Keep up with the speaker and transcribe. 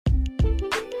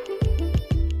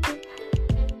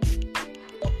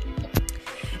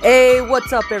Hey,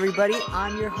 what's up, everybody?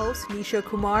 I'm your host, Nisha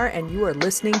Kumar, and you are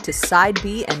listening to Side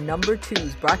B and Number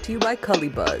 2s, brought to you by Cully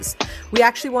Buzz. We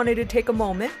actually wanted to take a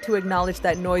moment to acknowledge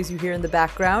that noise you hear in the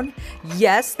background.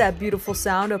 Yes, that beautiful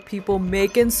sound of people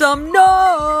making some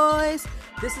noise.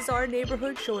 This is our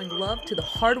neighborhood showing love to the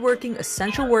hardworking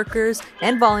essential workers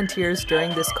and volunteers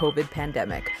during this COVID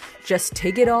pandemic. Just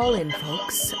take it all in,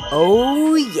 folks.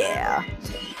 Oh, yeah.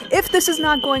 If this is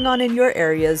not going on in your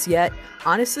areas yet,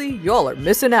 honestly, y'all are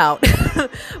missing out.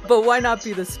 But why not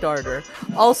be the starter?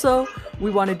 Also,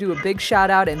 we want to do a big shout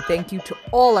out and thank you to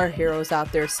all our heroes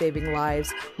out there saving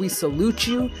lives. We salute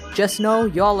you. Just know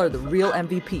y'all are the real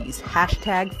MVPs.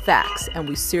 Hashtag facts. And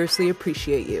we seriously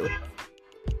appreciate you.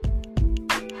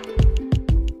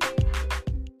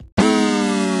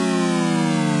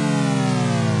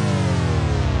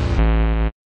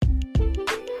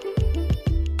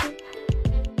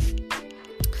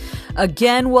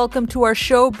 Again, welcome to our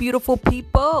show, beautiful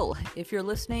people. If you're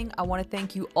listening, I want to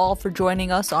thank you all for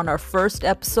joining us on our first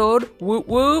episode, whoop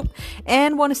whoop,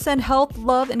 and want to send health,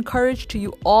 love, and courage to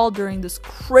you all during this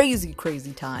crazy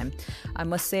time. I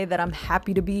must say that I'm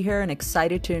happy to be here and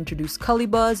excited to introduce Cully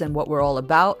Buzz and what we're all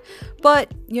about,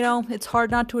 but, it's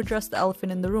hard not to address the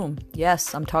elephant in the room.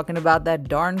 Yes, I'm talking about that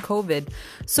darn COVID.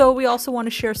 So we also want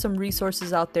to share some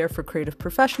resources out there for creative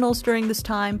professionals during this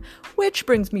time, which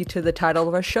brings me to the title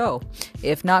of our show.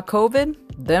 If not COVID,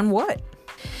 then what?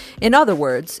 In other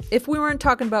words, if we weren't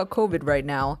talking about COVID right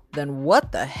now, then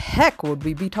what the heck would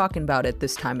we be talking about at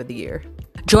this time of the year?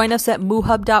 Join us at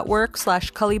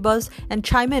moohub.work/cullybuzz and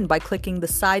chime in by clicking the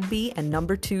Side B and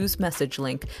Number 2's message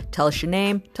link. Tell us your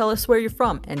name, tell us where you're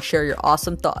from, and share your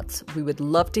awesome thoughts. We would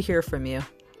love to hear from you.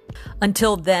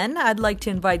 Until then, I'd like to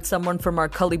invite someone from our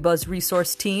Cully Buzz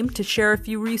resource team to share a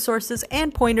few resources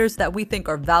and pointers that we think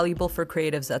are valuable for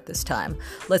creatives at this time.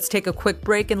 Let's take a quick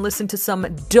break and listen to some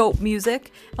dope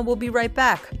music, and we'll be right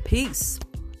back. Peace.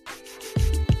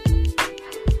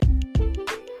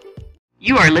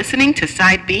 You are listening to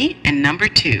Side B and Number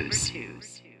 2s.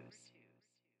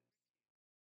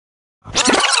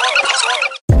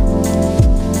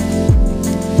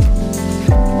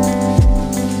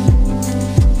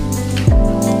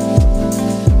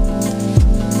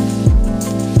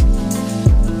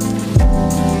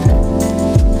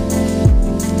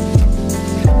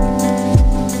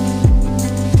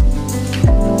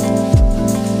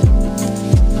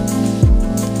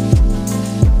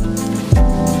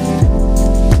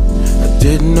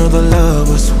 Didn't know the love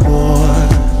was war.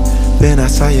 Then I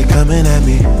saw you coming at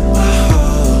me.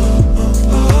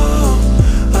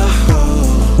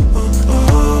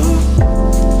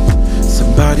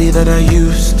 Somebody that I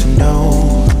used to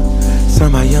know.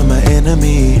 Somehow you're my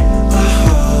enemy.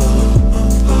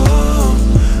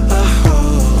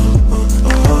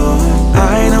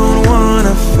 I don't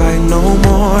wanna fight no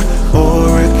more.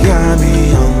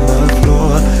 Origami on the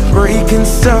floor, breaking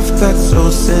stuff that's so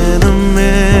sentimental.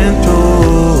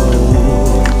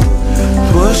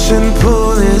 Push and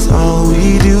pull is all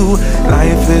we do.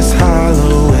 Life is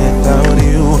hollow without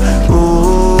you. Ooh,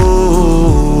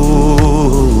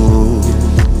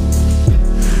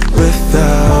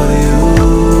 without you,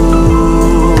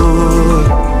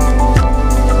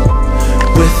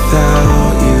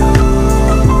 without you,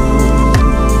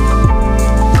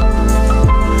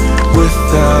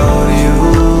 without you,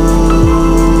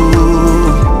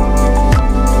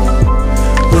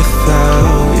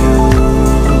 without you.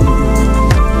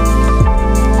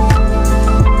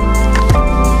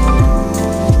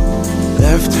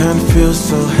 Left hand feels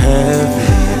so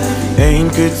heavy,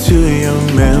 anchored to your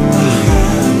memory.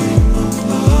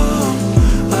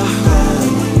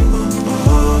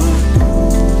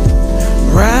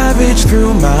 Ravage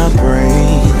through my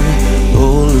brain,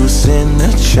 oh, loose in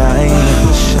the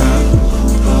china shop.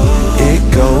 It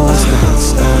goes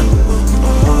non-stop.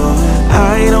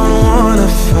 I don't wanna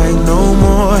fight no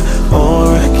more.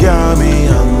 Origami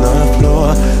on the floor,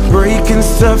 breaking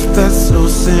stuff that's so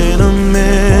sentimental.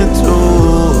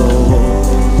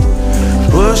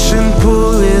 Push and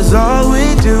pull is all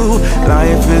we do.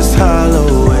 Life is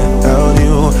hollow without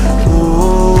you.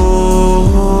 Ooh,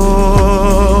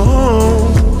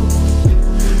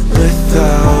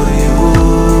 without you,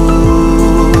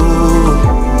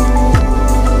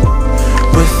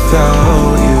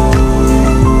 without you,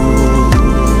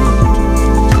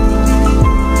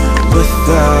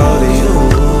 without you.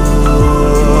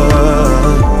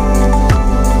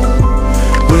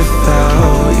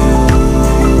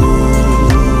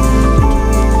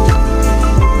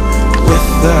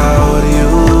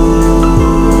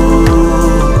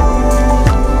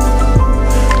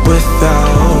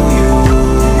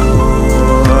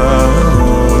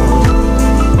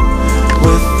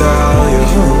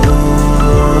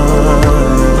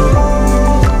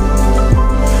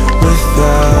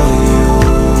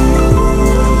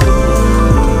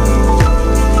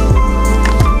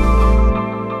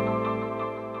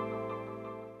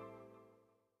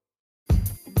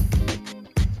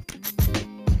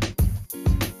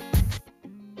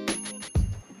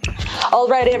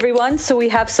 right, everyone. So we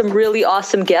have some really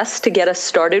awesome guests to get us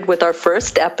started with our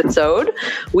first episode.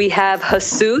 We have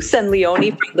Jesus and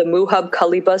Leonie from the MooHub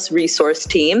Cullibus resource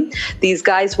team. These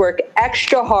guys work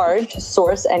extra hard to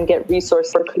source and get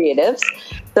resources for creatives.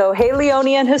 So, hey,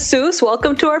 Leonie and Jesus,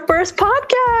 welcome to our first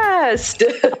podcast.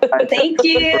 Thank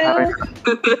you.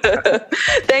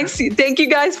 Thank you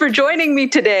guys for joining me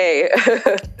today.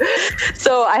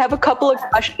 So I have a couple of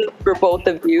questions for both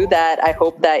of you that I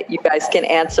hope that you guys can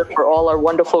answer for all our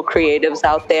wonderful creatives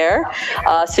out there.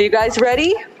 So you guys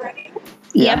ready?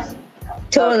 Yep,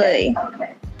 totally.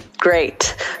 Okay.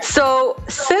 Great. So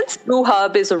since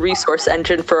MooHub is a resource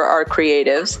engine for our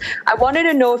creatives, I wanted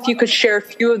to know if you could share a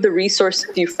few of the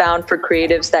resources you found for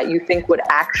creatives that you think would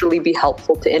actually be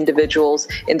helpful to individuals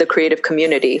in the creative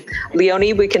community.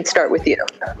 Leonie, we can start with you.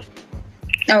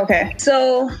 Okay.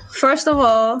 So first of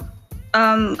all,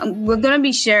 we're going to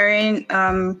be sharing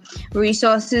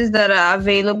resources that are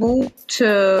available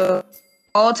to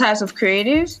all types of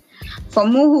creatives. For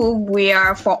MooHub, we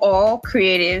are for all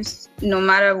creatives, no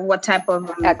matter what type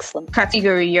of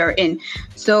category you're in.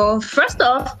 So first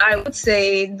off, I would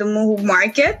say the MooHub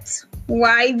market.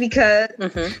 Why? Because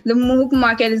the MooHub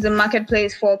market is the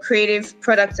marketplace for creative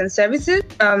products and services,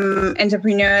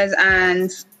 entrepreneurs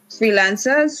and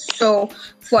freelancers. So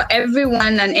for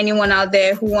everyone and anyone out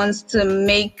there who wants to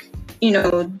make,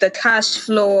 the cash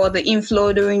flow or the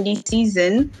inflow during this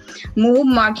season, MooHub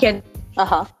market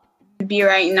be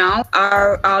right now.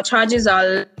 Our charges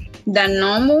are than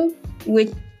normal,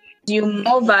 which gives you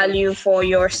more value for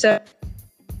your service.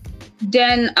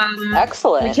 Then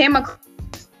excellent. We came across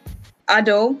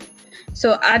Adobe.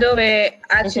 So Adobe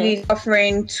actually is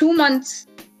offering 2 months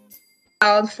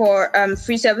out for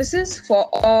free services for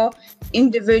all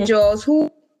individuals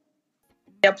who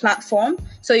their platform.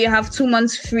 So you have 2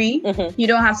 months free. You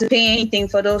don't have to pay anything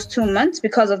for those 2 months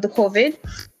because of the COVID.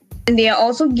 And they are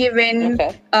also giving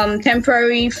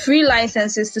temporary free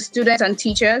licenses to students and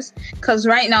teachers, because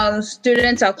right now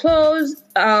students are closed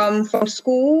from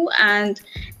school and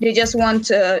they just want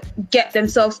to get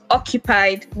themselves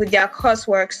occupied with their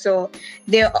coursework. So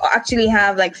they actually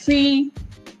have like free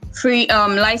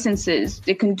licenses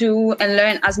they can do and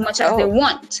learn as much as they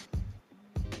want.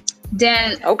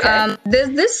 Then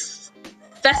there's this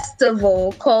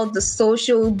festival called the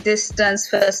Social Distance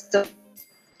Festival.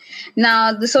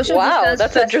 Now, the Social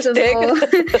Distance Festival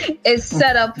is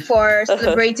set up for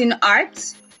celebrating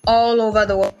arts all over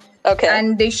the world. Okay.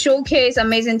 And they showcase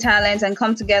amazing talents and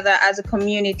come together as a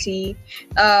community.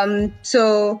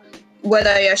 So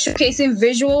whether you're showcasing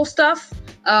visual stuff,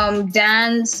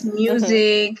 dance,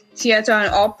 music, theater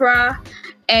and opera,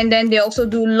 and then they also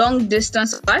do long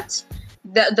distance art.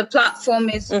 The platform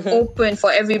is open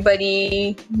for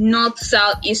everybody, north,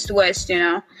 south, east, west,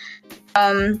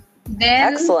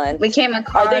 Then excellent. We came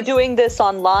across. Are they doing this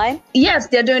online? Yes,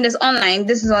 they're doing this online.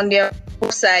 This is on their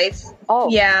website. Oh,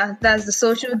 yeah, that's the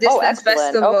Social Distance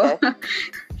Festival. Okay.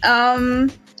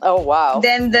 Oh wow.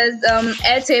 Then there's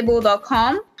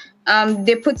airtable.com.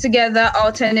 They put together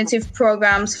alternative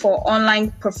programs for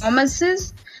online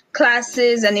performances,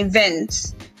 classes, and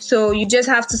events. So you just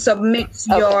have to submit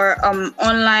your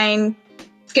online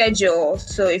schedule.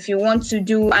 So if you want to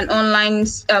do an online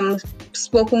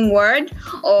spoken word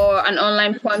or an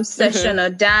online poem session or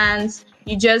dance,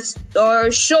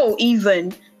 or show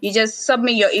even, you just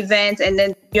submit your event and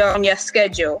then you're on your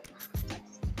schedule.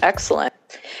 Excellent.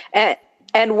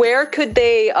 And where could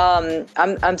they,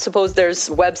 I'm suppose there's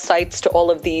websites to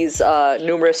all of these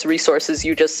numerous resources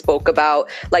you just spoke about.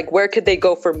 Like, where could they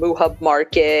go for MooHub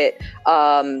Market,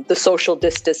 the Social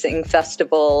Distancing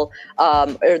Festival?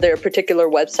 Are there a particular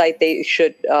website they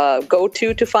should go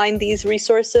to find these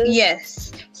resources?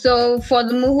 Yes. So for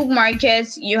the MooHub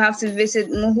Market, you have to visit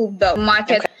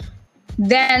moohub.market. Okay.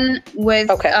 Then with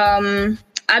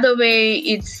Adobe,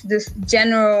 it's this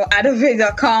general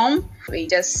adobe.com. We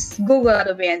just Google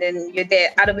Adobe and then you're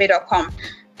there, adobe.com.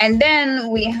 And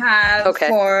then we have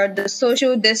for the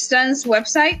Social Distance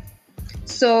website.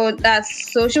 So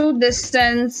that's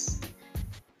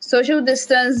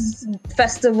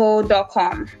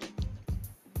socialdistancefestival.com.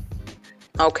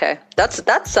 Okay,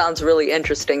 that sounds really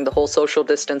interesting, the whole Social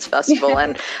Distance Festival,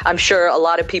 and I'm sure a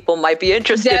lot of people might be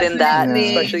interested in that,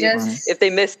 especially if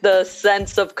they miss the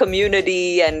sense of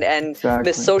community and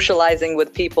miss socializing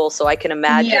with people, so I can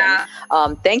imagine. Yeah.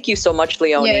 Thank you so much,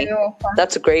 Leonie. Yeah,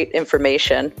 that's great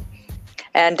information.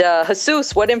 And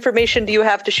Jesus, what information do you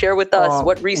have to share with us?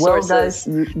 What resources?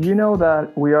 Well, guys, you know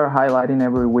that we are highlighting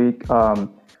every week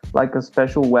like a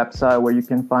special website where you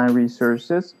can find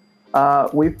resources.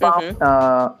 We found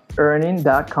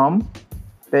earning.com.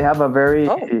 They have a very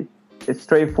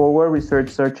straightforward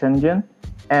research engine.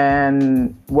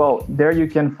 And well, there you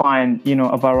can find,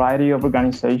 a variety of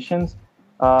organizations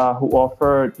who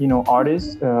offer,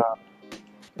 artists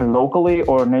locally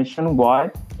or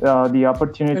nationwide the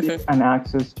opportunity and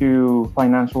access to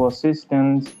financial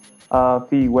assistance,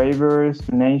 fee waivers,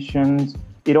 donations.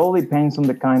 It all depends on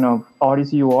the kind of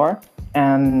artist you are.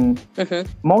 And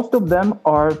most of them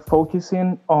are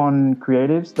focusing on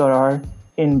creatives that are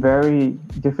in very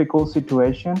difficult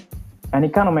situation. And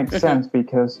it kind of makes sense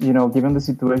because, given the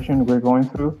situation we're going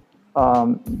through,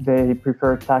 they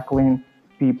prefer tackling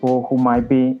people who might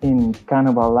be in kind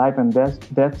of a life and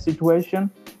death situation.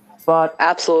 But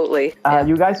absolutely,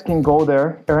 you guys can go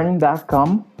there,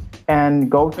 earning.com,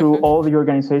 and go through all the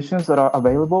organizations that are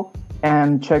available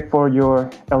and check for your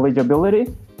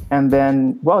eligibility. And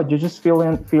then, well, you just fill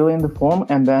in the form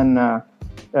and then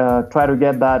try to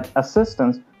get that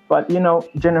assistance. But,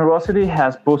 generosity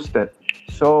has boosted.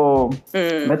 So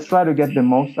let's try to get the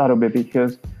most out of it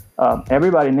because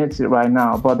everybody needs it right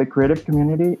now. But the creative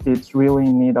community, it's really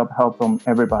in need of help from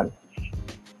everybody.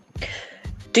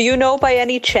 Do you know by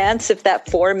any chance if that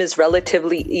form is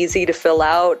relatively easy to fill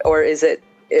out, or is it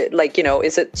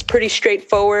is it pretty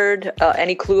straightforward?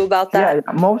 Any clue about that?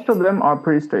 Yeah, most of them are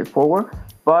pretty straightforward.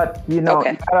 But, you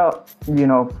gotta,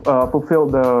 fulfill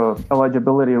the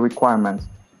eligibility requirements.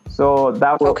 So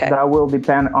that will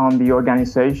depend on the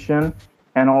organization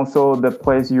and also the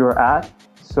place you're at.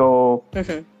 So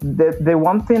the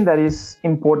one thing that is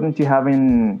important to have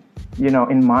in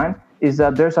mind is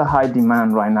that there's a high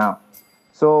demand right now.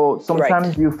 So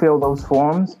sometimes you fill those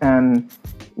forms, and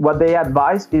what they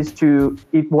advise is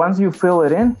once you fill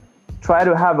it in, try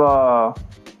to have a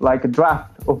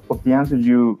draft of the answers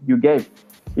you gave.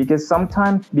 Because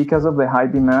sometimes, because of the high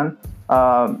demand,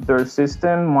 their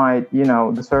system might,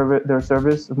 their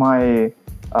service might,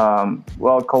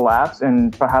 collapse,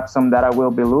 and perhaps some data will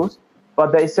be lost.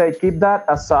 But they say keep that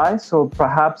aside. So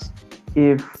perhaps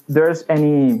if there's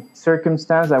any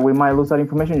circumstance that we might lose that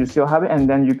information, you still have it, and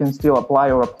then you can still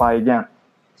apply or apply again.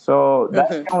 So that's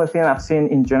the only thing I've seen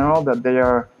in general, that they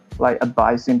are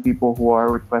advising people who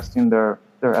are requesting their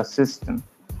assistance.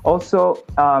 Also,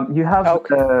 you have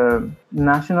the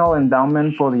National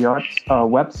Endowment for the Arts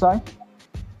website.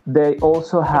 They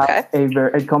also have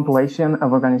a compilation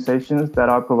of organizations that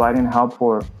are providing help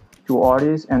to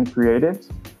artists and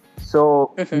creatives.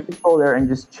 So you can go there and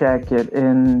just check it.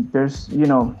 And there's,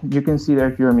 you can see there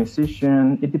if you're a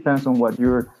musician. It depends on what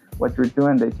you're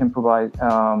doing. They can provide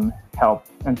help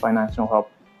and financial help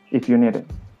if you need it.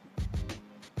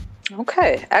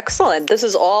 Okay, excellent. This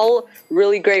is all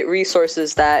really great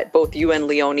resources that both you and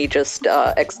Leonie just,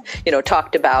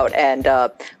 talked about, and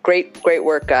great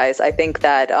work, guys. I think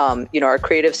that, our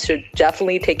creatives should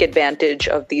definitely take advantage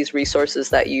of these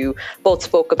resources that you both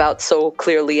spoke about so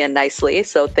clearly and nicely.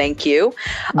 So thank you.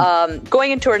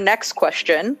 Going into our next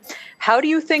question, how do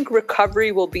you think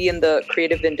recovery will be in the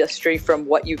creative industry from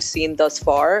what you've seen thus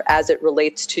far as it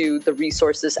relates to the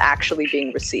resources actually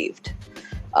being received?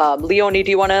 Leonie,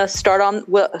 do you want to start on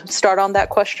that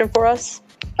question for us?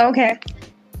 Okay.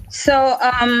 So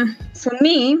for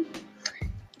me,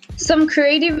 some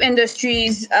creative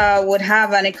industries would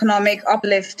have an economic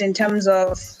uplift in terms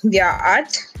of their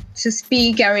art to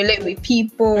speak and relate with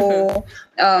people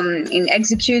in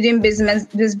executing business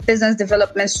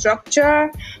development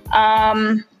structure.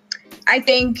 I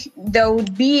think there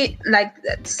would be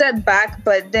setback,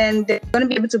 but then they're going to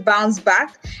be able to bounce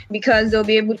back because they'll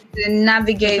be able to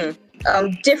navigate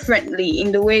differently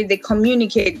in the way they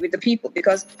communicate with the people,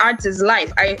 because art is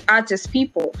life, art is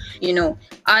people,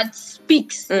 art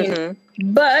speaks.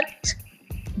 But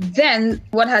then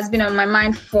what has been on my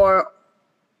mind for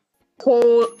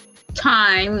whole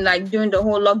time, during the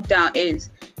whole lockdown, is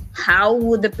how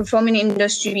would the performing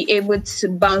industry be able to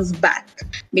bounce back?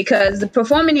 Because the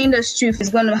performing industry is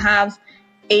going to have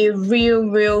a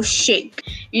real shake.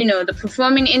 The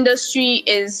performing industry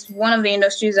is one of the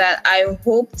industries that I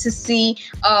hope to see,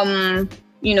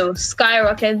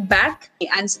 skyrocket back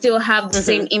and still have the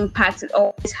same impact it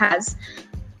always has.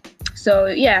 So,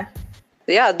 yeah.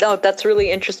 Yeah, no, that's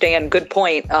really interesting and good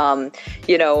point. How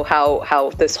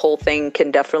this whole thing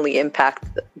can definitely impact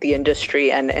the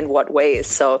industry and in what ways.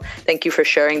 So thank you for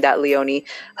sharing that, Leonie.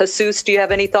 Jesus, do you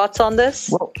have any thoughts on this?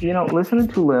 Well, listening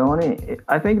to Leonie,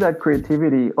 I think that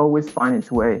creativity always finds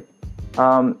its way.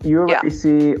 You already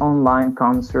see online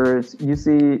concerts, you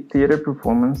see theater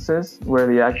performances where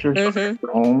the actors are at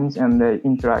their homes and they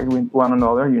interact with one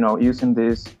another, using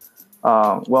this,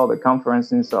 the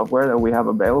conferencing software that we have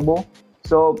available.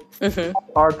 So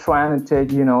are trying to take,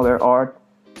 their art,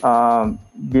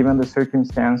 given the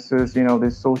circumstances,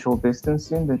 this social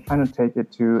distancing, they're trying to take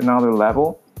it to another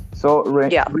level. So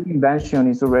reinvention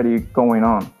is already going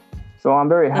on. So I'm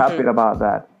very happy about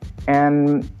that.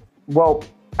 And well,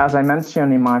 as I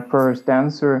mentioned in my first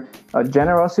answer,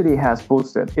 generosity has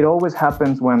boosted. It always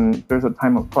happens when there's a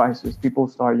time of crisis. People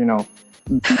start,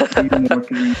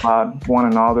 working about one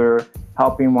another,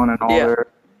 helping one another.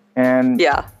 And,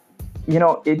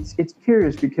 it's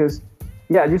curious because,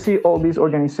 you see all these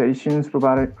organizations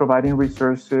providing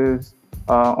resources,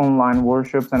 online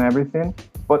workshops and everything.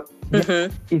 But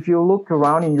if you look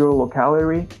around in your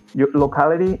locality,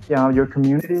 your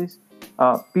communities,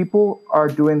 people are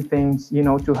doing things,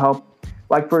 to help.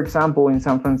 Like, for example, in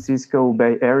San Francisco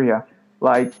Bay Area,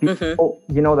 like people,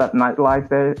 that nightlife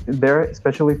there,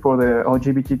 especially for the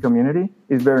LGBT community,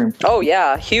 is very important. Oh,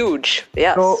 yeah, huge.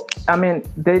 Yes. So, I mean,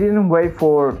 they didn't wait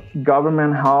for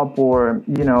government help or,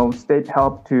 state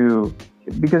help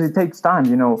because it takes time,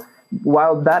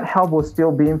 While that help was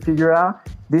still being figured out,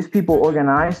 these people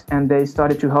organized and they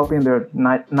started to help in their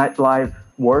nightlife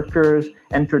workers,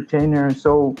 entertainers.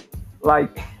 So,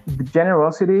 like, the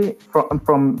generosity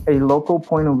from a local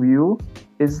point of view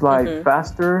is like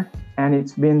faster, and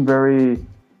it's been very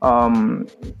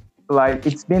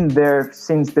it's been there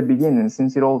since the beginning,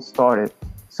 since it all started.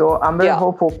 So I'm very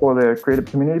hopeful for the creative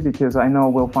community because I know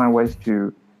we'll find ways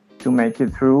to make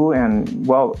it through and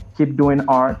keep doing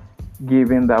art,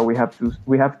 given that we have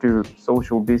to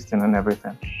social distance and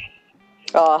everything.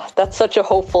 That's such a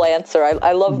hopeful answer.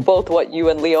 I love both what you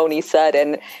and Leonie said,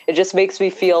 and it just makes me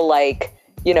feel like,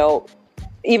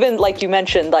 even like you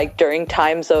mentioned, like during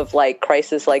times of like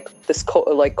crisis, like this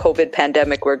COVID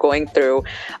pandemic we're going through,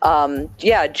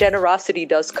 generosity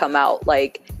does come out.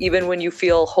 Like, even when you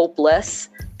feel hopeless,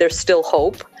 there's still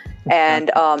hope. And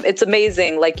it's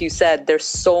amazing, like you said, there's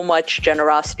so much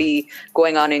generosity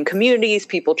going on in communities,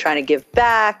 people trying to give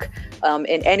back in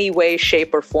any way,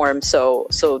 shape, or form. So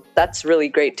that's really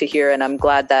great to hear. And I'm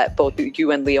glad that both you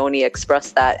and Leonie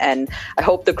expressed that. And I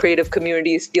hope the creative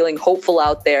community is feeling hopeful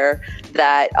out there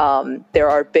that there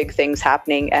are big things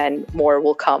happening and more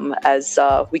will come as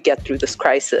we get through this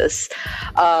crisis.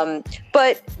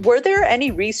 But were there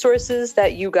any resources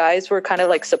that you guys were kind of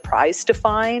like surprised to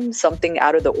find, something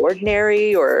out of the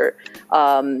ordinary or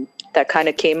that kind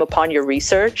of came upon your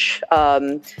research?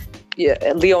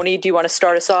 Leonie, do you want to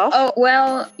start us off? Oh,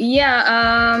 well,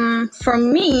 for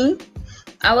me,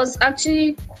 I was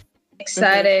actually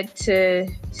excited to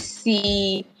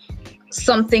see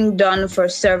something done for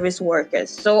service workers.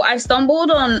 So I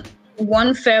stumbled on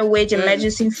One Fair Wage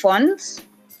Emergency Funds.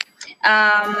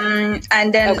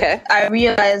 And then I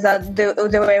realized that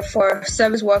they were for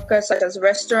service workers such as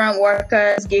restaurant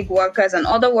workers, gig workers, and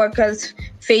other workers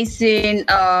facing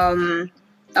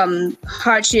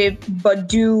hardship but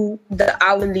do the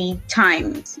hourly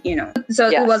times, So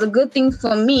it was a good thing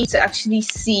for me to actually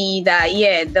see that,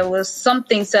 there was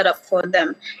something set up for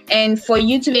them. And for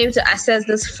you to be able to access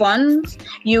this fund,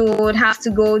 you would have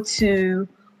to go to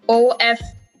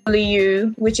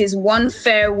OFW, which is One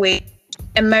Fair Wage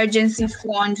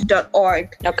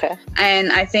emergencyfund.org. Okay.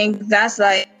 And I think that's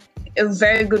like a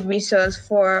very good resource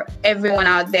for everyone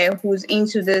out there who's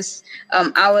into this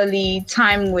hourly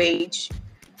time wage.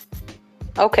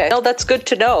 Okay. No, that's good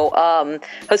to know.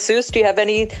 Jesus, do you have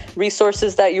any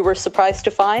resources that you were surprised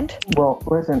to find? Well,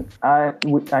 listen, I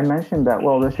mentioned that,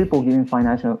 there's people giving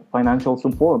financial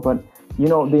support, but,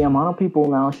 the amount of people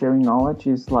now sharing knowledge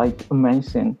is like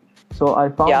amazing. So I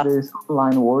found these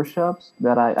online workshops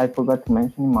that I forgot to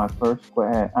mention in my first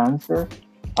answer.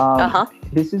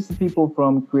 This is the people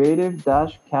from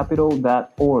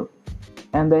creative-capital.org.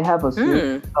 And they have a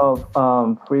series of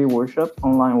free workshops,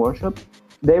 online workshops.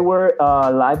 They were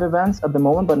live events at the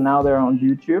moment, but now they're on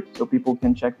YouTube, so people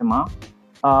can check them out.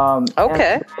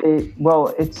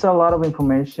 It's a lot of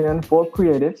information for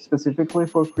creative, specifically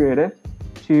for creative,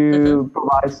 to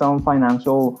provide some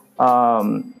financial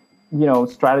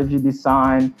strategy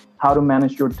design, how to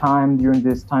manage your time during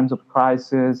these times of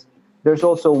crisis. There's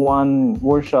also one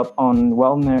workshop on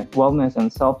wellness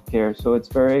and self-care. So it's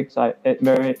very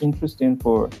interesting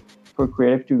for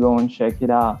creative to go and check it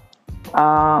out.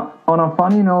 On a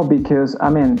funny note, because I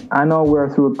know we're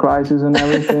through a crisis and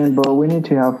everything, but we need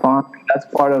to have fun. That's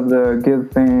part of the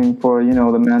good thing for,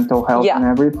 the mental health and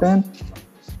everything.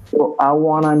 So I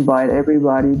want to invite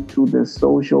everybody to the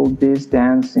social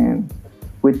distancing,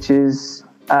 which is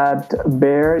at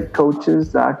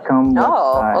bearcoaches.com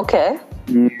website. Oh, okay.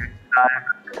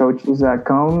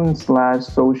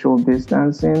 Coaches.com/social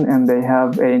distancing, and they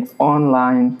have an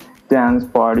online dance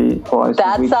party twice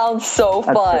a week. That sounds so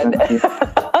fun.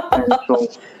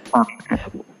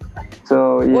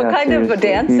 So, what kind of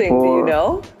dancing do you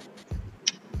know?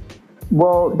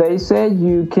 Well, they say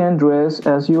you can dress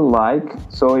as you like.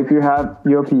 So if you have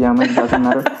your pajamas, it doesn't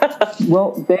matter.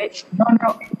 Well, they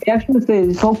actually say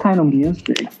it's all kind of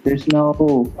music. There's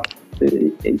no.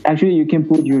 Actually, you can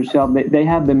put yourself. They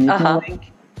have the meeting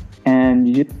link, and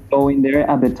you just go in there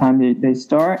at the time they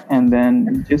start, and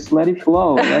then just let it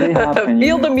flow, let it happen.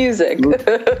 Feel the music.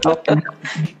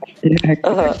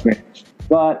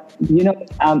 But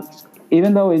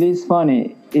even though it is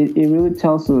funny, it really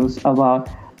tells us about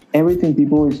everything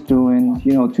people is doing,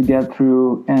 to get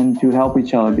through and to help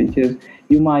each other. Because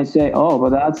you might say, "Oh, but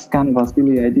that's kind of a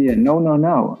silly idea."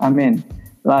 No. I mean,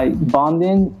 like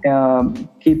bonding,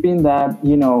 keeping that,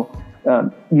 you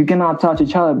cannot touch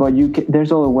each other, but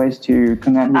there's other ways to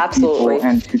connect with Absolutely. people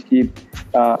and to keep,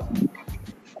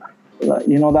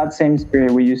 that same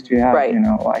spirit we used to have. Right.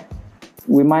 Like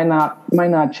we might not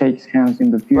shake hands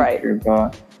in the future, right.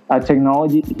 but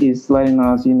technology is letting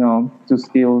us, to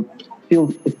still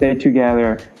stay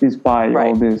together despite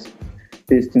all this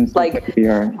distance like we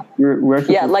are. We're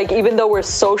like even though we're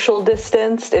social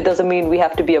distanced, it doesn't mean we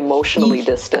have to be emotionally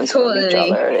distanced from each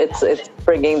other. It's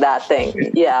bringing that thing.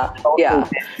 Yeah.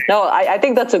 No, I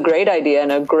think that's a great idea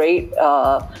and a great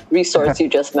resource you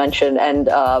just mentioned. And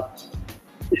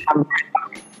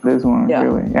this one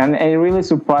really, and it really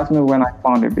surprised me when I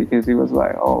found it, because it was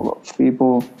like,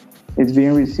 people. It's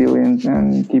being resilient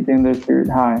and keeping their spirit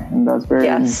high, and that's very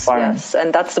inspiring. Yes,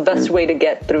 and that's the best way to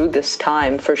get through this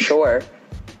time for sure.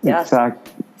 Yes.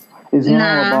 Exactly. It's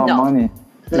not about money.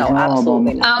 No,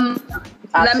 absolutely not.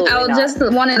 I'll just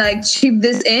want to chip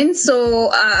this in. So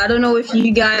I don't know if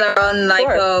you guys are on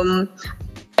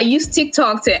I use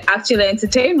TikTok to actually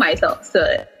entertain myself.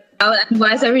 So I would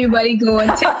advise everybody go on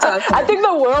TikTok. I think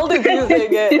the world is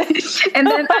using it. And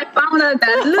then I found out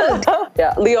that, look.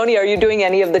 Yeah, Leonie, are you doing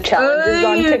any of the challenges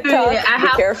on TikTok? I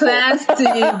have plans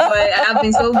to, but I've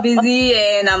been so busy,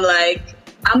 and I'm like,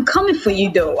 I'm coming for you,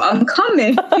 though. I'm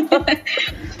coming.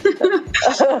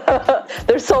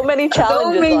 There's so many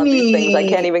challenges on these things. I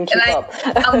can't even keep up.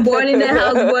 I'm bored in the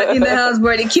house,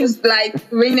 but it keeps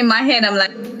ringing in my head. I'm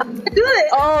like, do it.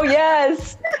 Oh,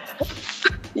 yes.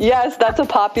 Yes, that's a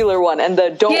popular one. And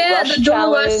the Don't Rush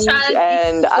challenge.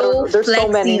 And I don't know, there's so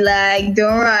many.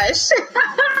 Don't rush.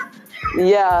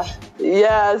 Yeah.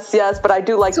 Yes. But I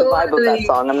do like the vibe of that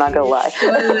song. I'm not going to lie.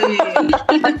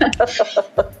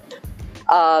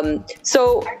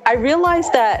 So I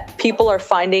realized that people are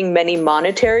finding many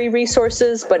monetary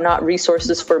resources, but not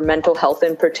resources for mental health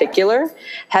in particular.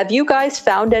 Have you guys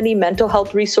found any mental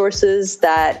health resources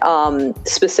that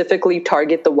specifically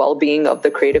target the well-being of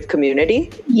the creative community?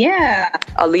 Yeah.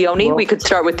 Leonie, we could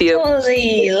start with you.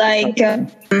 Totally.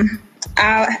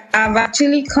 I've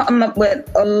actually come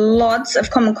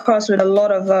across with a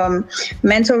lot of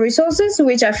mental resources,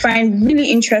 which I find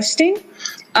really interesting.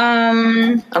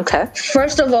 Okay.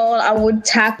 First of all, I would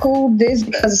tackle this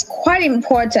because it's quite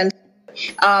important.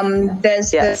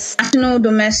 There's the National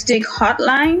Domestic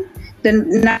Hotline, the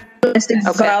National Domestic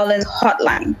Violence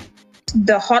Hotline,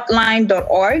 the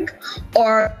hotline.org,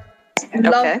 or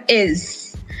Love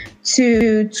Is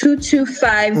to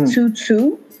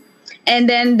 22522. And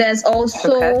then there's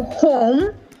also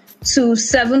Home to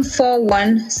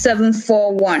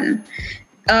 741-741.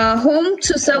 Home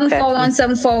to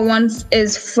 741-741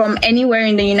 is from anywhere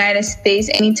in the United States,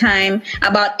 anytime,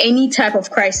 about any type of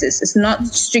crisis. It's not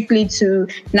strictly to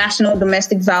national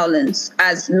domestic violence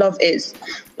as Love Is.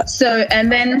 So,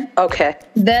 and then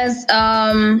there's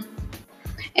and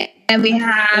we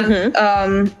have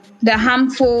the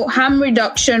harm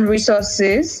reduction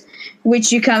resources,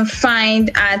 which you can find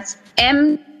at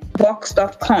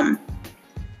mbox.com.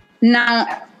 Now,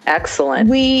 excellent.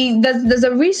 There's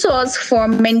a resource for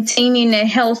maintaining a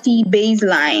healthy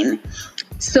baseline.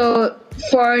 So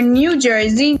for New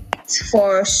Jersey,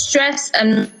 for stress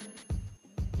and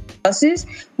resources,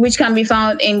 which can be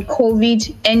found in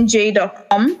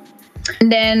covidnj.com.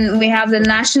 And then we have the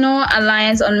National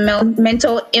Alliance on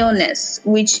Mental Illness,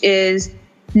 which is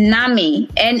NAMI,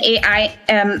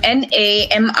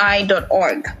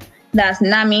 NAMI.org. That's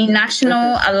NAMI,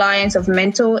 National Alliance of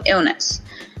Mental Illness.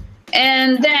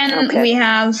 And then we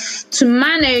have to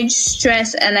manage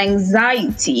stress and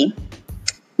anxiety.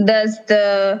 There's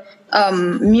the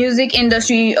Music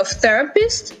Industry of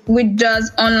Therapists, which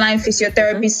does online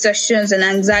physiotherapy sessions and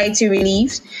anxiety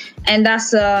relief. And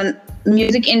that's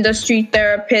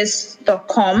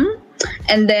musicindustrytherapist.com.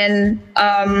 And then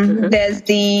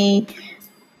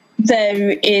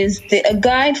there is a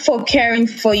guide for caring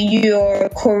for your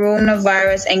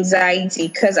coronavirus anxiety,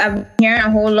 because I've been hearing a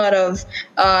whole lot of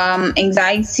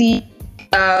anxiety,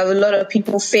 a lot of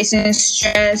people facing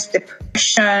stress,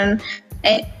 depression,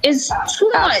 and it's too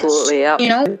much. Absolutely, yeah.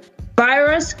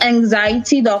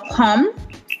 virusanxiety.com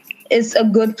is a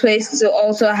good place to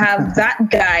also have that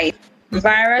guide.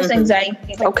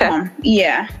 Virusanxiety.com. Okay.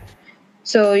 Yeah.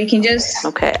 So you can just...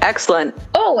 Okay, excellent.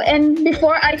 Oh, and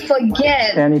before I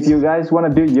forget... And if you guys want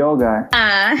to do yoga...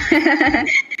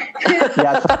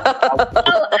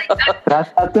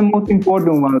 that's the most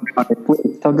important one.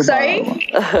 Please talk about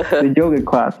the yoga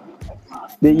class.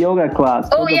 The yoga class.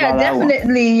 Oh, yeah,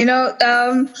 definitely. You know,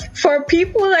 for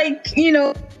people like, you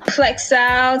know, flex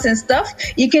out and stuff,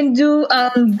 you can do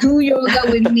yoga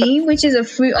with me, which is a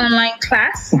free online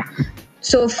class.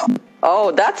 So...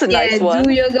 Oh, that's a nice one.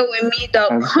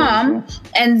 DoYogaWithMe.com.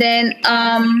 And then,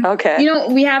 you know,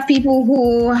 we have people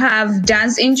who have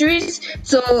dance injuries.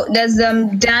 So there's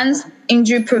dance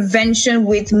injury prevention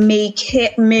with May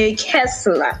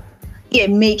Kessler. Yeah,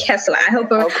 May Kessler. I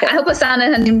hope I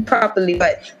sounded her name properly,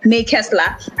 but May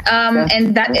Kessler.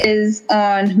 And that is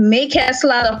on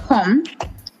maykessler.com.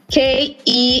 Kesler.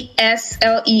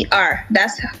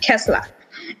 That's Kessler.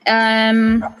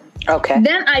 Okay.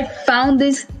 Then I found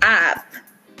this app,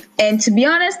 and to be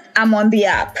honest, I'm on the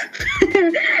app.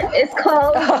 It's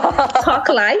called Talk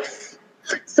Life.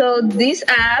 So this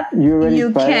app,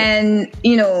 you can,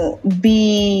 you know,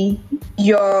 be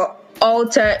your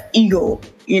alter ego.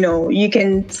 You know, you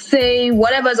can say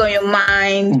whatever's on your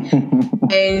mind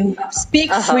and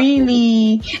speak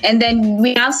freely. And then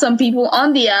we have some people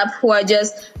on the app who are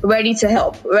just ready to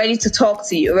help, ready to talk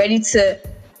to you, ready to,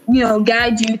 you know,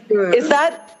 guide you through.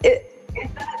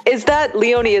 Is that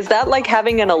Leonie? Is that like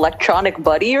having an electronic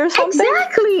buddy or something?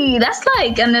 Exactly. That's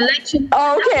like an electronic.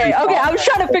 Oh, okay. I was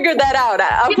trying to figure that out.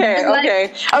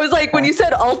 Okay. I was like, when you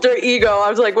said alter ego, I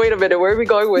was like, wait a minute, where are we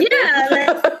going with this?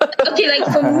 Like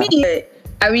for me,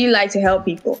 I really like to help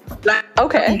people. Like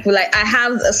I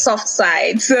have a soft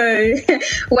side. So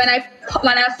when I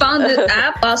found this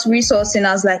app, I was resourcing,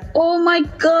 I was like, oh my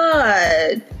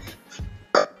God.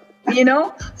 You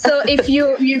know, so if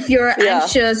you're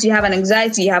anxious, you have an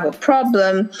anxiety, you have a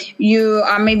problem, you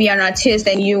are maybe an artist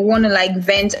and you want to like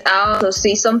vent out or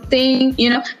say something, you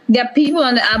know, there are people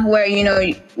on the app where, you know,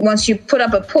 once you put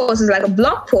up a post, it's like a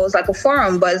blog post, like a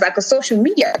forum, but it's like a social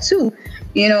media too,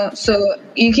 you know, so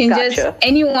you can just,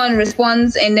 anyone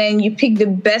responds and then you pick the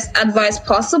best advice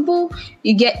possible.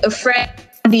 You get a friend,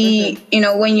 you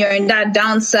know, when you're in that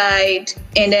downside,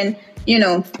 and then, you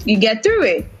know, you get through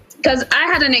it. Because I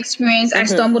had an experience, I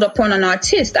stumbled upon an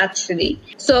artist actually.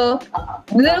 So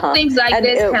little things like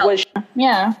this help.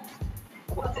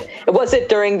 Was it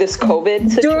during this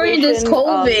COVID situation? During this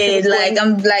COVID,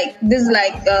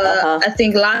 I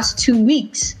think last 2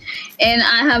 weeks. And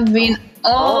I have been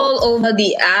all over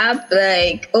the app,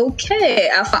 like,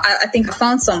 okay, I think I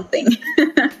found something.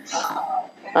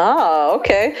 Oh,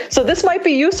 okay. So this might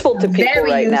be useful to people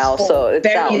now. So it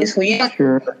sounds useful. Yeah.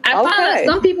 Sure. I found that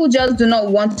some people just do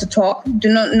not want to talk, do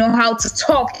not know how to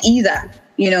talk either.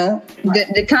 You know,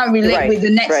 they can't relate with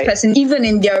the next person, even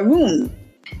in their room.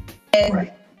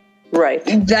 And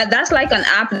that's like an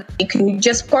app. You can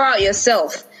just pour out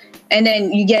yourself, and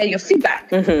then you get your feedback,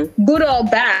 good or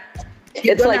bad.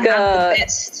 It's like the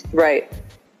best. Right.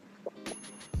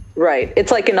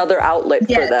 It's like another outlet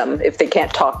for them if they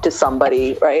can't talk to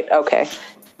somebody, right? Okay.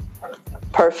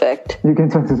 Perfect. You can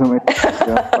talk to somebody.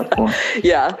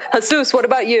 Yeah. Jesus, what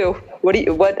about you?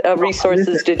 What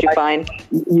resources did you find?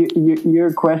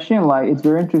 Your question, like, it's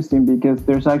very interesting because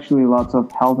there's actually lots of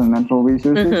health and mental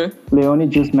resources. Leonie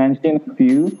just mentioned a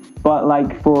few, but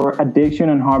like for addiction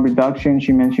and harm reduction,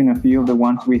 she mentioned a few of the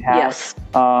ones we have. Yes.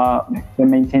 The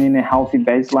maintaining a healthy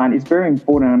baseline is very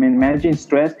important. I mean, managing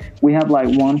stress, we have like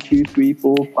 1, 2, 3,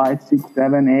 4, 5, 6,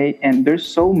 7, 8, and there's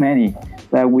so many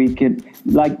that we could,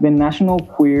 like the National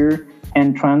Queer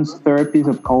and Trans Therapies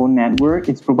of Color Network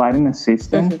is providing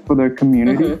assistance for their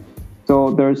community.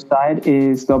 So their site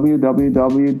is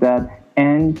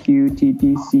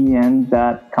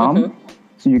www.nqttcn.com.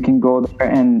 So you can go there,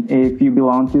 and if you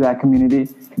belong to that community,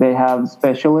 they have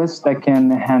specialists that can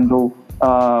handle,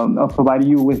 provide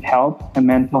you with help and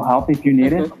mental health if you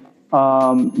need it.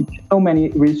 So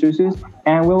many resources,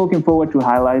 and we're looking forward to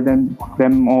highlight them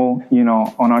all, you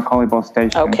know, on our Collabo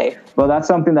station. Okay. But that's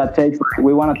something that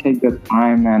we want to take the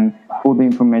time and put the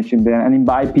information there and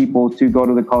invite people to go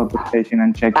to the Collabo station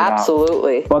and check it out.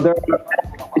 Absolutely. But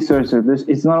resources.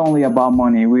 It's not only about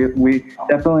money. We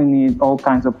definitely need all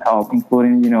kinds of help,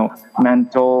 including,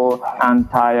 mental,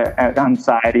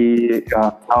 anxiety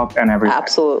help and everything.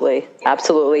 Absolutely.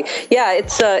 Yeah,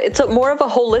 it's a more of a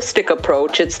holistic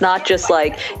approach. It's not just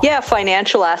like,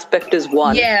 financial aspect is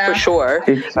one for sure.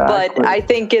 Exactly. But I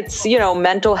think it's,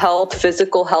 mental health,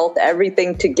 physical health,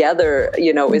 everything together,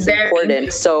 is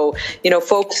important. So,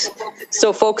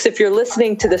 folks, if you're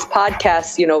listening to this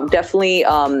podcast, definitely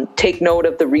take note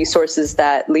of the resources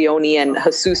that Leonie and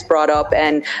Jesus brought up.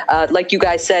 And like you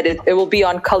guys said, it will be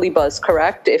on Cullibuzz,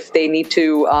 correct? If they need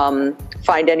to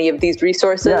find any of these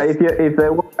resources? Yeah, if they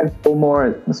want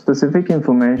more specific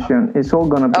information, it's all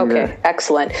going to be there. Okay,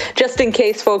 excellent. Just in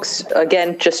case, folks,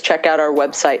 again, just check out our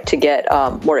website to get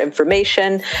more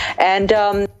information. And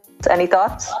any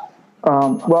thoughts?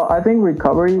 Well, I think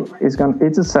recovery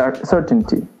it's a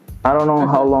certainty. I don't know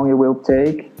how long it will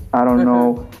take. I don't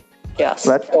know. Yes.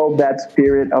 Let's hope that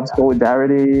spirit of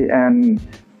solidarity and,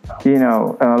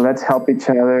 let's help each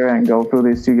other and go through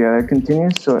this together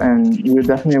continues. And we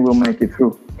definitely will make it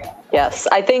through. Yes,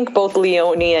 I think both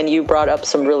Leonie and you brought up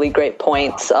some really great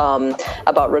points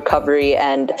about recovery.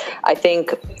 And I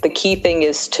think the key thing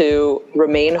is to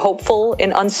remain hopeful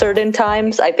in uncertain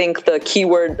times. I think the key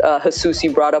word, Jesus,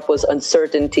 you brought up was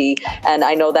uncertainty. And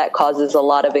I know that causes a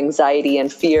lot of anxiety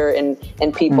and fear in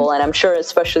people. And I'm sure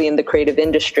especially in the creative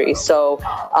industry. So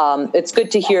it's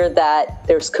good to hear that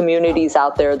there's communities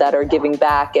out there that are giving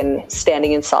back and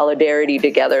standing in solidarity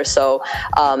together. So,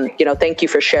 thank you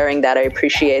for sharing that. I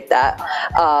appreciate that.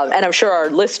 And I'm sure our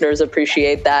listeners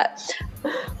appreciate that.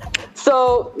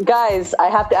 So, guys, I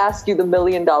have to ask you the $1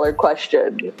 million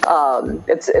question.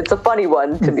 It's a funny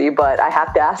one to me, but I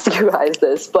have to ask you guys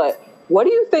this. But what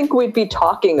do you think we'd be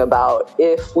talking about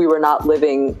if we were not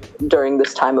living during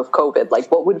this time of COVID?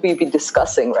 Like, what would we be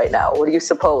discussing right now? What do you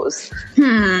suppose?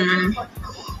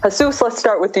 Jesus, let's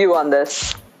start with you on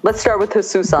this. Let's start with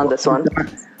Jesus on this one.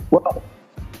 Well,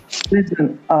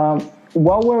 listen,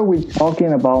 what were we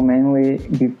talking about mainly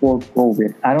before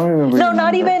COVID? I don't even remember. No,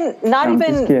 not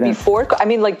even before. I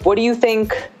mean, like, what do you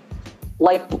think?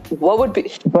 Like, what would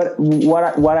be? But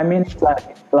what I mean is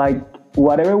like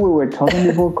whatever we were talking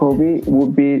before COVID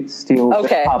would be still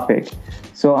the topic.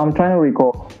 So I'm trying to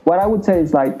recall. What I would say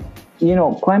is like,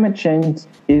 climate change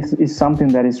is something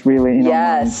that is really in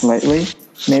our minds lately.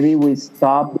 Maybe we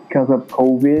stopped because of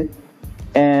COVID,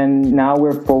 and now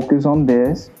we're focused on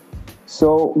this.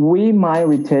 So we might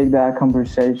retake that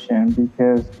conversation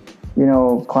because,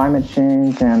 climate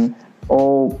change and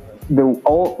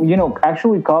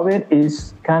actually COVID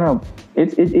is kind of,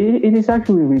 it is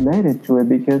actually related to it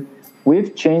because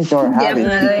we've changed our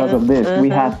habits because of this. We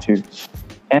have to.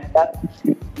 And that's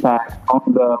the impact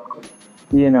on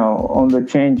the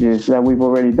changes that we've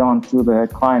already done to the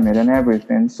climate and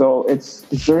everything. So it's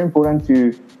very important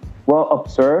to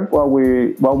observe what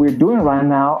we're doing right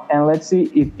now, and let's see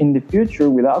if in the future,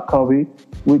 without COVID,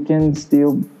 we can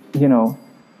still,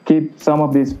 keep some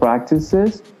of these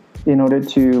practices in order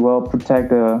to protect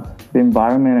the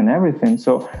environment and everything.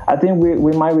 So I think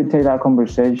we might retake that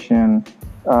conversation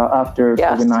after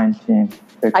COVID-19.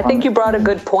 I think you brought a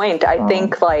good point. I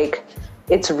think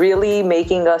it's really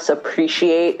making us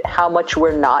appreciate how much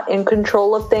we're not in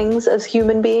control of things as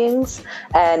human beings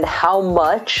and how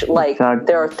much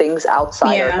there are things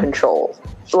outside our control.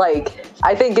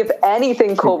 I think if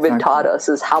anything COVID taught us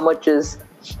is how much is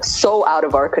so out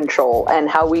of our control and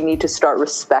how we need to start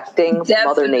respecting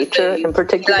Mother Nature in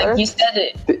particular. Like you said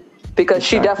it. Because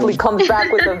she definitely comes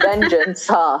back with a vengeance,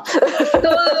 huh?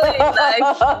 Totally,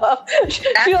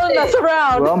 she doesn't mess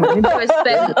around. Well,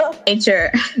 respect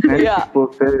nature.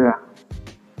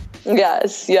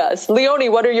 Yes. Leonie,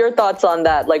 what are your thoughts on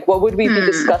that? Like, what would we be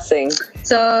discussing?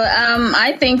 So,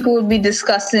 I think we'll be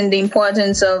discussing the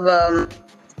importance of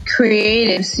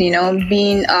creatives,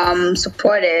 being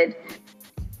supported.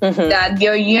 That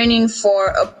they're yearning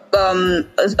for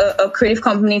a creative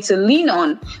company to lean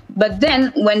on, but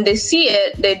then when they see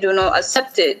it, they do not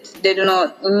accept it. They do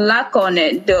not lack on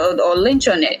it or lynch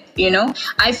on it.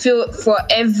 I feel for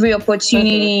every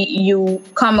opportunity you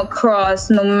come across,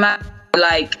 no matter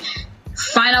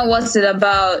find out what's it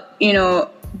about.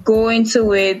 Go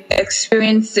into it,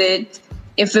 experience it.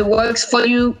 If it works for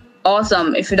you,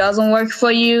 awesome. If it doesn't work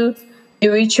for you,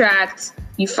 you retract.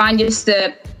 You find your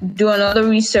step, do another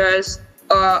research,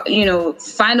 or,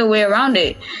 find a way around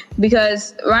it.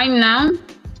 Because right now,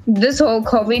 this whole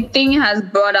COVID thing has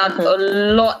brought out a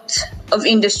lot of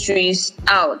industries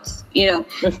out. There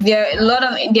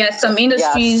are some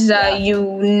industries that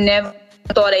you never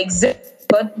thought exist,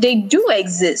 but they do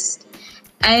exist.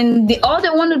 And all they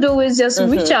want to do is just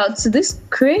reach out to these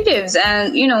creatives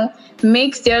and,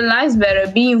 make their lives better,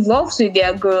 be involved with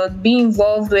their growth, be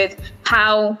involved with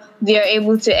how they're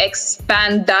able to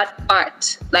expand that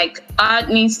art. Like, art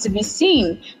needs to be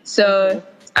seen. So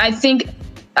I think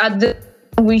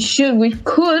we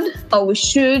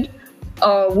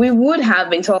would have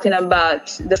been talking about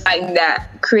the fact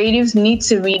that creatives need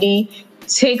to really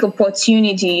take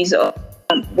opportunities of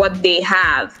what they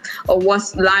have or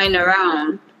what's lying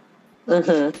around.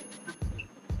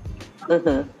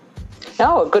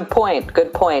 Oh, good point.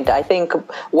 Good point. I think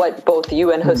what both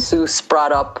you and Jesus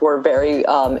brought up were very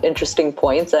interesting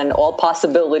points and all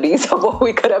possibilities of what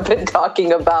we could have been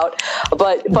talking about.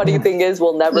 But funny thing is,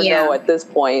 we'll never know at this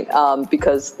point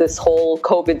because this whole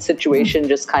COVID situation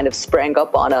just kind of sprang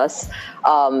up on us.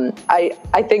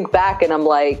 I think back and I'm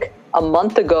like, a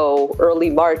month ago,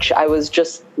 early March, I was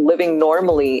just living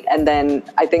normally. And then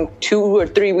I think 2 or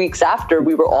 3 weeks after,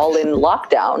 we were all in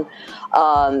lockdown.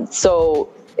 So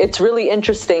it's really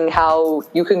interesting how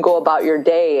you can go about your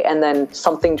day and then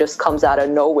something just comes out of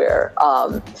nowhere.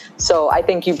 So I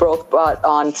think you both brought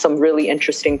on some really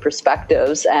interesting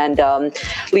perspectives. And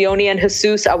Leonie and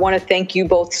Jesus, I want to thank you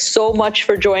both so much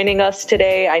for joining us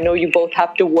today. I know you both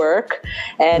have to work,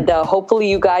 and hopefully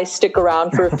you guys stick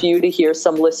around for a few to hear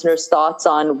some listeners' thoughts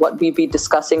on what we'd be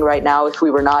discussing right now if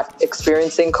we were not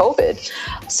experiencing COVID.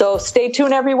 So stay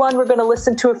tuned, everyone. We're going to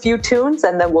listen to a few tunes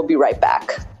and then we'll be right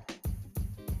back.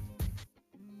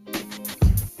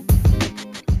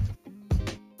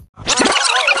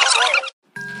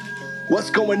 What's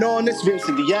going on? It's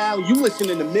Vincent Dial. You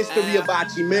listening to Mystery of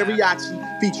Achi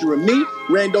Mariachi featuring me,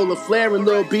 Rando LaFlair, and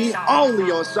Lil B,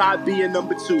 only on Side B and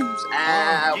number 2s.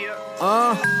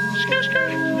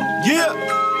 Yeah.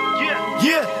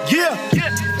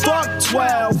 Fuck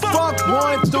 12, fuck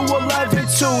 1 through 11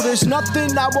 too. There's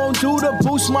nothing I won't do to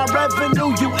boost my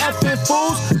revenue, you effing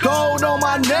fools. Gold on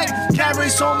my neck,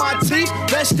 carrots on my teeth,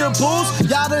 vegetables.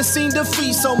 Y'all done seen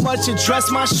defeat so much and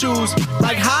dress my shoes.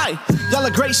 Like, hi, y'all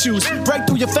are great shoes. Break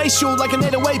through your face shoe like an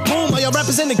 808 boom. While y'all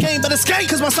represent the game, but escape.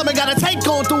 Cause my stomach got a tank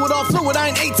going through it all fluid. I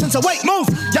ain't ate since I wait, move.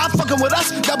 Y'all fucking with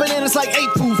us, got bananas like 8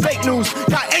 food, fake news.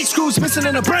 Got 8 screws missing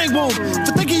in a brain wound.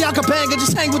 For thinking y'all can bang and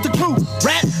just hang with the crew.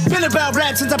 Rap, been about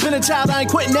rap since I've been a child. I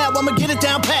ain't quitting now, I'ma get it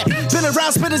down pat. Been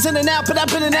around spitters in and out, but I've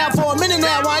been in and out for a minute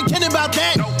now. I ain't kidding about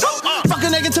that. Fuck a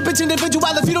negative bitch individual.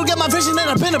 If you don't get my vision, then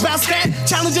I've been about scat.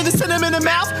 Challenging to send them in the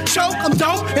mouth. Choke, I'm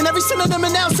dope. And every synonym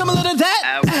and now similar to that.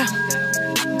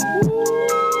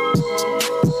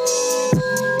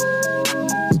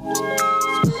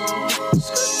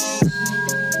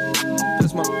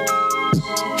 That's my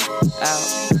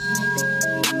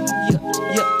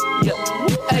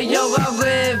Hey yo, I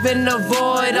live in the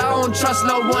void. I don't trust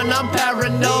no one, I'm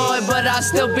paranoid. But I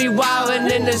still be wildin'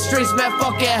 in the streets, man,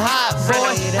 fucking hot,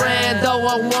 boy. Rando,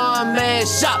 a one-man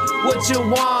shop. What you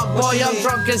want, boy? I'm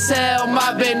drunk as hell.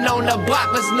 My been on the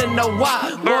block, listening to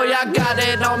WAP. Boy, I got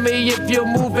it on me. If you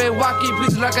moving wacky,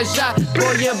 please like a shot.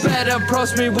 Boy, you better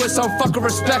approach me with some fucking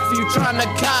respect for you trying to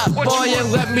cop. Boy,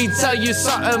 and let me tell you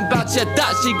something about your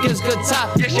thought. She gives good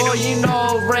top. Boy, you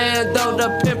know Rando, the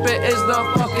pimpin' is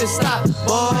no fucking stop.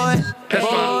 Boy,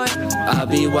 I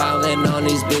be wildin' on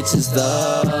these bitches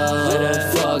though.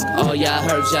 Fuck all y'all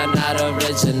herbs, y'all not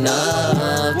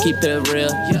original. Keep it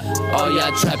real. All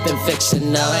y'all trapping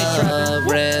fictional.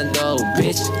 Rando,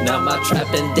 bitch. Now my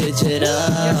trapping digital.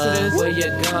 Where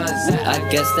your guns at? I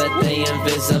guess that they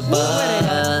invisible.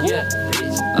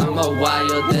 I'm a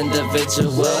wild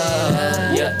individual.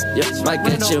 Might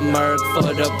get you murked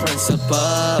for the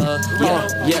principle.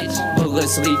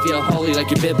 Bullets leave you holy like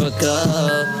you're biblical.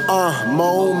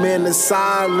 Moment of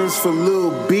silence for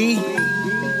Lil B.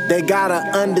 They gotta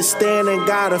understand and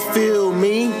gotta feel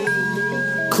me.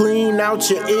 Clean out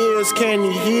your ears, can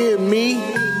you hear me?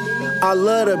 I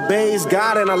love the bass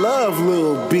god and I love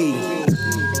Lil B.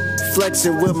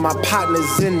 Flexing with my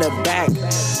partners in the back.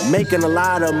 Making a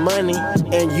lot of money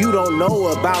and you don't know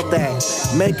about that.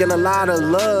 Making a lot of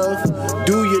love,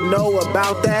 do you know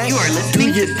about that? You are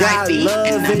listening do you to got Side B love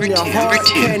and in your number heart?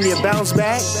 two. Can you bounce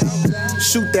back?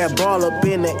 Shoot that ball up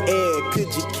in the air,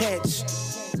 could you catch?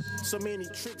 So many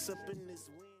tricks up in this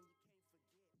wind.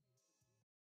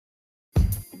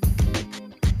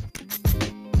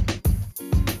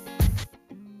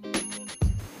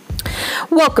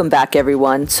 Welcome back,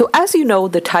 everyone. So as you know,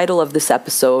 the title of this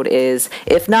episode is,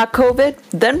 If Not COVID,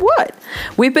 Then What?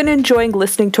 We've been enjoying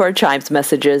listening to our Chimes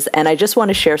messages, and I just want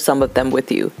to share some of them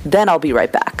with you. Then I'll be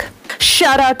right back.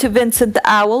 Shout out to Vincent the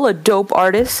Owl, a dope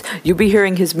artist. You'll be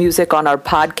hearing his music on our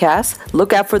podcast.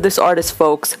 Look out for this artist,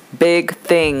 folks. Big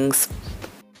things.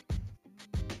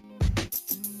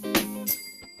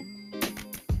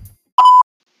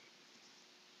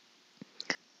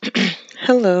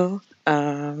 Hello.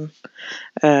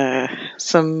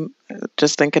 Some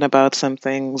just thinking about some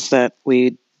things that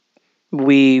the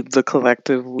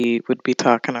collective, we would be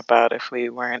talking about if we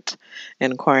weren't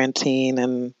in quarantine,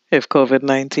 and if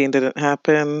COVID-19 didn't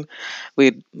happen,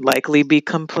 we'd likely be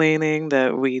complaining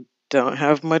that we don't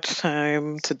have much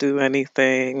time to do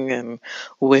anything and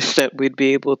wish that we'd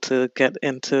be able to get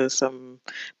into some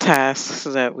tasks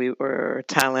that we or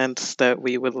talents that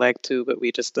we would like to, but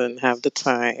we just didn't have the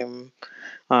time.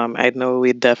 I know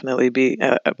we'd definitely be,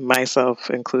 myself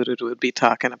included, would be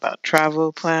talking about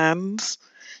travel plans.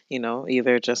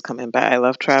 Either just coming back. I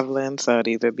love traveling, so I'd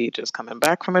either be just coming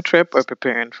back from a trip or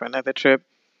preparing for another trip,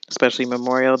 especially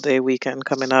Memorial Day weekend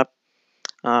coming up.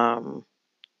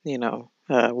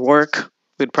 Work,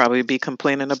 we'd probably be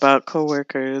complaining about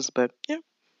coworkers, but yeah,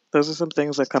 those are some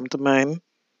things that come to mind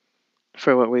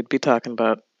for what we'd be talking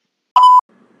about.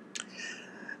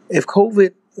 If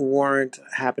COVID weren't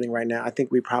happening right now, I think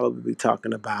we'd probably be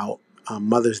talking about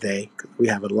Mother's Day. We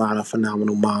have a lot of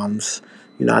phenomenal moms.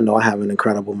 I know I have an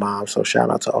incredible mom, so shout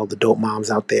out to all the dope moms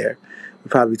out there.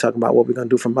 We'd probably be talking about what we're going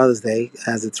to do for Mother's Day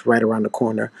as it's right around the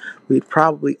corner. We'd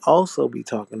probably also be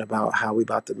talking about how we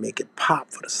about to make it pop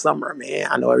for the summer, man.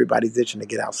 I know everybody's itching to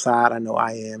get outside. I know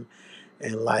I am.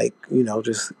 And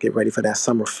just get ready for that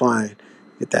summer fun.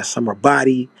 Get that summer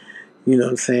body, you know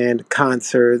what I'm saying? The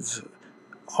concerts,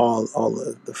 all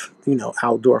of the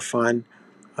outdoor fun.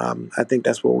 I think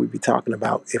that's what we'd be talking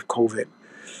about if COVID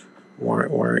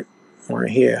weren't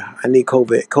here. I need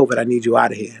COVID. COVID, I need you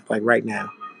out of here, like right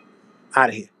now. Out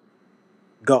of here.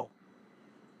 Go.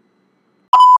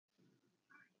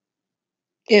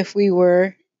 If we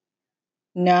were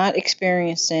not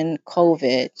experiencing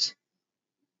COVID,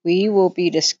 we will be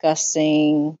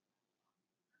discussing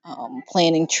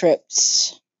planning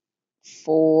trips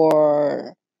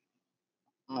for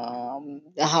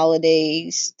the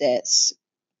holidays that's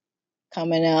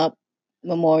coming up,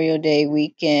 Memorial Day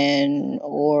weekend,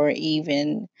 or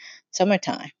even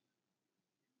summertime.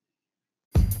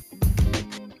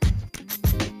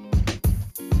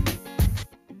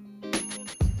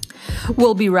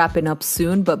 We'll be wrapping up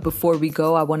soon, but before we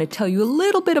go, I want to tell you a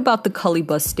little bit about the Cully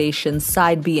Bus stations,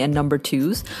 Side B and Number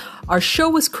 2s. Our show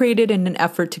was created in an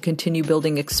effort to continue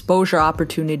building exposure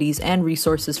opportunities and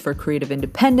resources for creative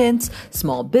independents,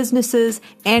 small businesses,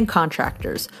 and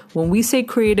contractors. When we say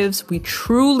creatives, we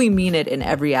truly mean it in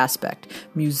every aspect.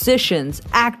 Musicians,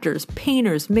 actors,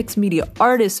 painters, mixed media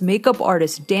artists, makeup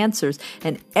artists, dancers,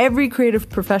 and every creative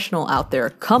professional out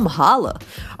there, come holla.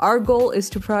 Our goal is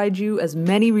to provide you as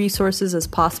many resources as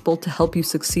possible to help you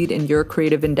succeed in your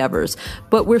creative endeavors.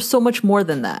 But we're so much more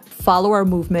than that. Follow our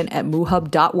movement at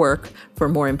moohub.work for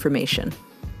more information.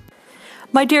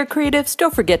 My dear creatives,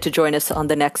 don't forget to join us on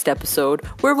the next episode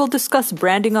where we'll discuss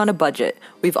branding on a budget.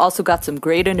 We've also got some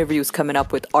great interviews coming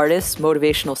up with artists,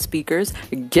 motivational speakers,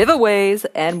 giveaways,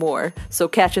 and more. So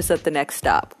catch us at the next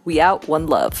stop. We out. One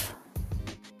love.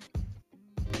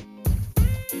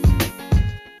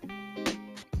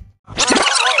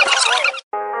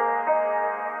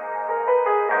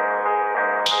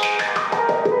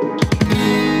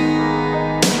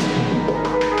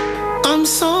 I'm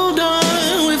so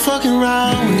done with fucking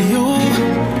around with you,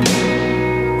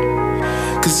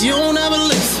 'cause you don't ever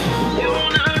listen,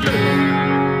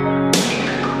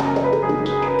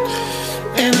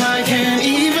 and I can't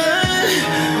even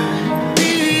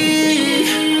be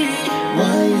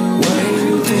what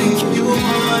you think you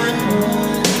want.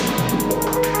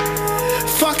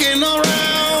 Fucking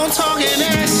around, talking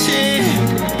that shit.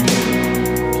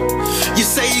 You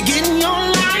say you're getting your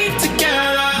life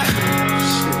together.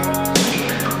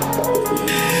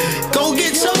 Go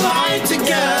get your life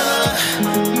together,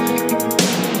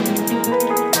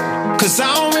 'cause I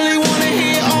don't really wanna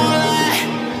hear all that.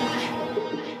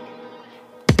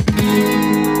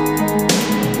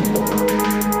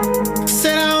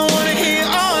 Said I don't wanna hear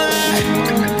all that.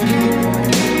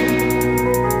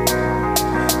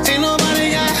 Ain't nobody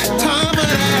got time for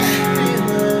that.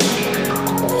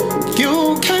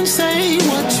 You can say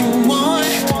what you want,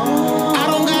 I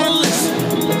don't gotta listen,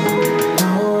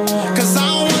 'cause I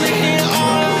don't wanna hear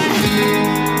all that.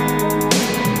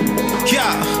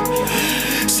 Yeah,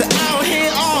 so I don't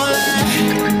hear all that.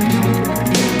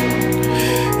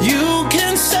 You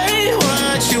can say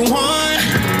what you want,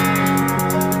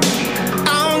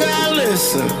 I don't gotta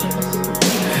listen.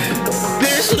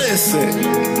 Bitch, listen.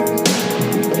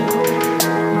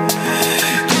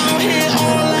 I don't hear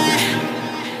all that.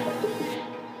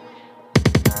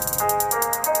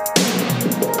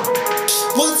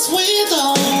 What's with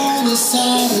all this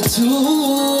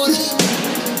attitude?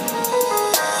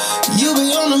 You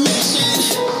be on a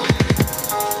mission.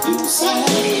 You say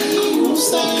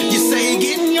You say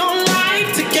getting your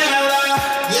life together.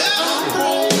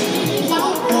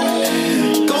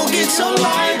 Go get your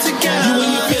life together. You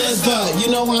and your feelings, but you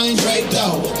know I ain't Drake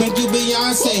though. Think you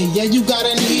Beyonce, yeah, you got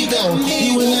an ego.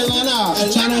 You in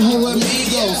Atlanta, trying to hang with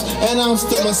amigos. And I'm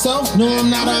still myself, no, I'm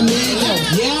not amigo.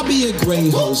 Yeah, I'll be a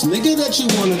great host, nigga that you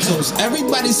wanna toast.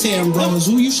 Everybody saying bros,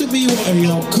 who you should be wanting,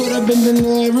 yo. Could have been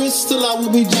Daenerys, still I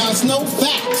would be Jon Snow,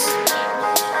 facts.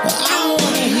 But I don't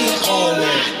wanna hear all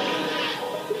that.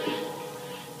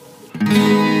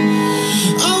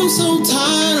 I'm so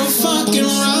tired of fucking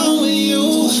around with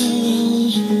you.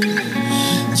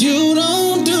 You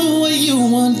don't do what you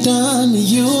want done to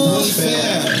you.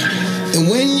 And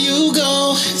when you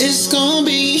go, it's gonna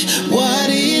be what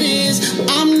it is.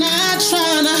 I'm not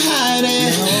trying to hide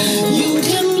it. You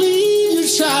can leave, you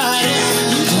tried it.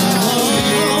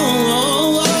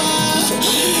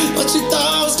 What you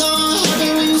thought was gonna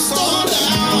happen when you stormed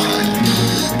out?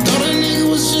 Thought a nigga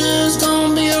was just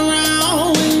gonna be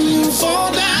around when you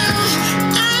fall down.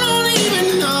 I don't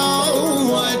even know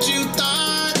what you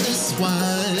thought this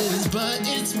was, but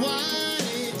it's what